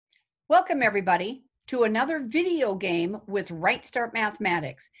Welcome everybody to another video game with RightStart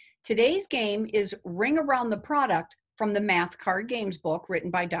Mathematics. Today's game is Ring Around the Product from the Math Card Games book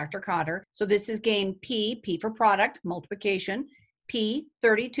written by Dr. Cotter. So this is game P for product, multiplication,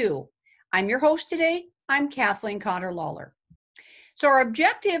 P32. I'm your host today. I'm Kathleen Cotter Lawler. So our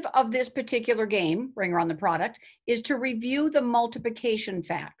objective of this particular game, Ring Around the Product, is to review the multiplication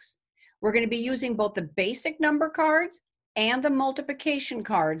facts. We're going to be using both the basic number cards and the multiplication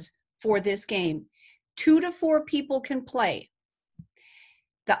cards for this game. 2 to 4 people can play.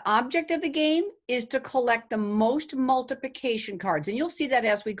 The object of the game is to collect the most multiplication cards, and you'll see that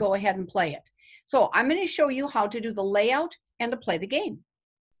as we go ahead and play it. So I'm going to show you how to do the layout and to play the game.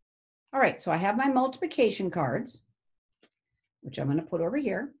 All right, so I have my multiplication cards, which I'm going to put over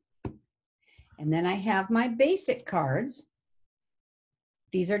here. And then I have my basic cards.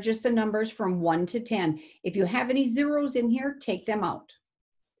 These are just the numbers from 1 to 10. If you have any zeros in here, take them out.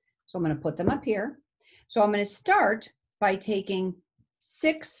 So I'm going to put them up here. So I'm going to start by taking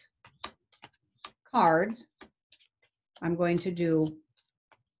 6 cards. I'm going to do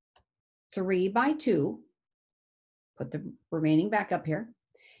 3 by 2. Put the remaining back up here.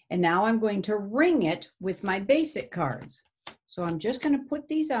 And now I'm going to ring it with my basic cards. So I'm just going to put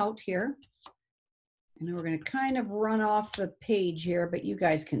these out here. And we're going to kind of run off the page here, but you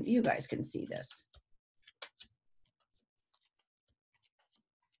guys can see this.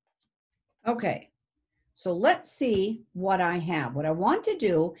 Okay, so let's see what I have. What I want to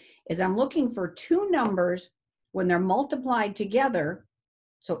do is I'm looking for 2 numbers when they're multiplied together.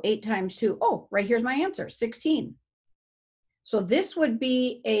 So 8 times 2, oh, right here's my answer, 16. So this would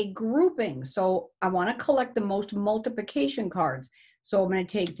be a grouping. So I want to collect the most multiplication cards. So I'm going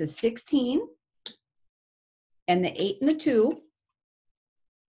to take the 16 and the 8 and the 2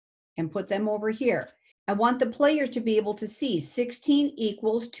 and put them over here. I want the players to be able to see 16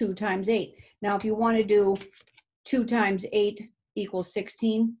 equals 2 times 8. Now, if you want to do 2 times 8 equals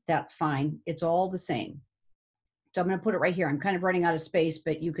 16, that's fine. It's all the same. So I'm going to put it right here. I'm kind of running out of space,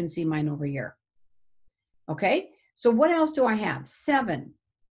 but you can see mine over here. Okay, so what else do I have? 7.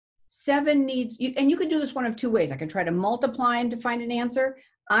 7 needs, and you can do this one of 2 ways. I can try to multiply them to find an answer.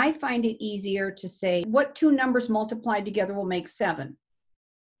 I find it easier to say what 2 numbers multiplied together will make 7.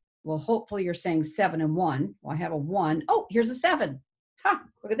 Well, hopefully you're saying 7 and 1. Well, I have a 1. Oh, here's a 7. Ha,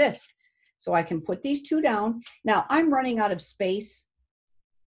 look at this. So I can put these 2 down. Now, I'm running out of space.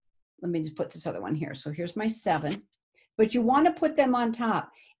 Let me just put this other one here. So here's my 7. But you want to put them on top.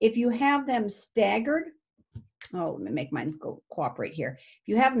 If you have them staggered, oh, let me make mine go cooperate here. If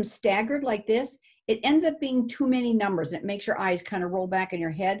you have them staggered like this, it ends up being too many numbers. It makes your eyes kind of roll back in your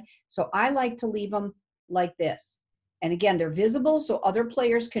head. So I like to leave them like this. And again, they're visible so other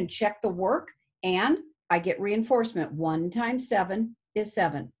players can check the work, and I get reinforcement. 1 times 7 is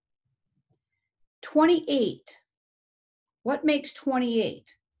 7. 28. What makes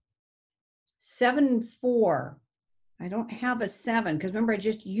 28? 7 and 4. I don't have a 7 because remember I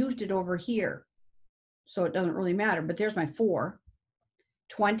just used it over here. So it doesn't really matter, but there's my 4.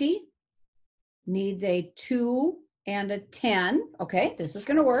 20 needs a 2 and a 10. Okay, this is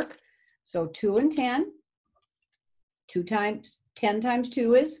going to work. So 2 and 10. 10 times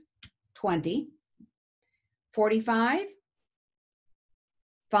 2 is 20. 45.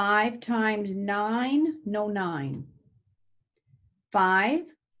 5 times 9, no 9. 5,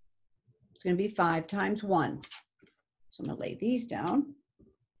 it's going to be 5 times 1. So I'm going to lay these down.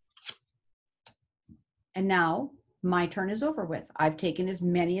 And now my turn is over with. I've taken as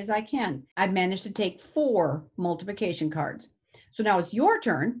many as I can. I've managed to take 4 multiplication cards. So now it's your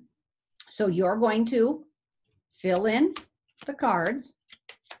turn. So you're going to fill in the cards.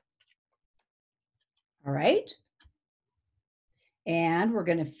 All right. And we're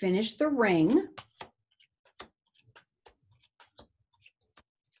going to finish the ring.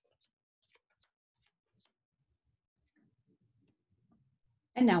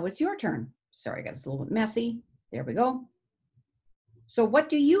 And now it's your turn. Sorry, I got this a little bit messy. There we go. So what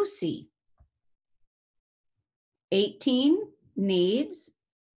do you see? 18 needs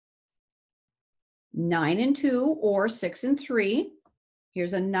 9 and 2 or 6 and 3.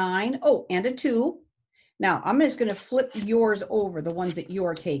 Here's a 9. Oh, and a 2. Now, I'm just going to flip yours over, the ones that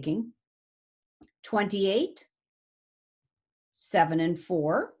you're taking. 28. 7 and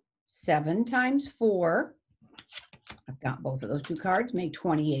 4. 7 times 4. I've got both of those 2 cards, make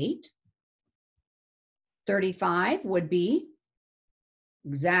 28. 35 would be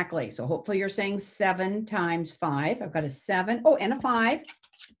exactly. So hopefully you're saying 7 times 5. I've got a 7. Oh, and a 5.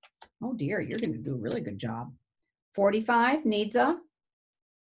 Oh dear, you're going to do a really good job. 45 needs a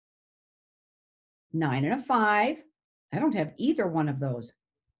 9 and a 5. I don't have either one of those.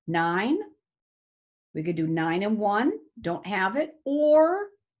 9. We could do 9 and 1, don't have it, or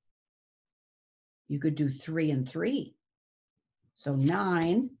you could do 3 and 3. So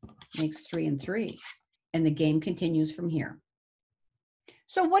 9 makes 3 and 3, and the game continues from here.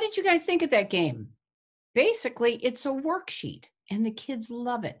 So what did you guys think of that game? Basically, it's a worksheet, and the kids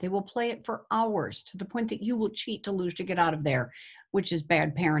love it. They will play it for hours to the point that you will cheat to lose to get out of there, which is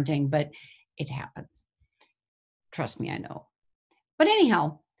bad parenting, but it happens. Trust me, I know. But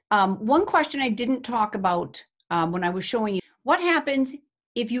anyhow, one question I didn't talk about when I was showing you, what happens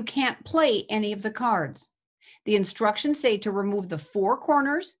if you can't play any of the cards? The instructions say to remove the 4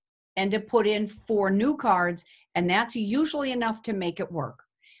 corners and to put in 4 new cards, and that's usually enough to make it work.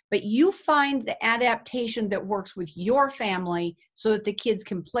 But you find the adaptation that works with your family so that the kids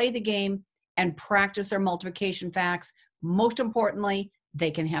can play the game and practice their multiplication facts. Most importantly,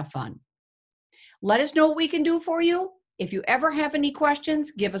 they can have fun. Let us know what we can do for you. If you ever have any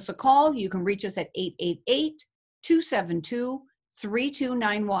questions, give us a call. You can reach us at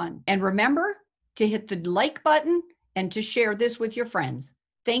 888-272-3291. And remember to hit the like button and to share this with your friends.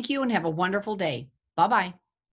 Thank you and have a wonderful day. Bye-bye.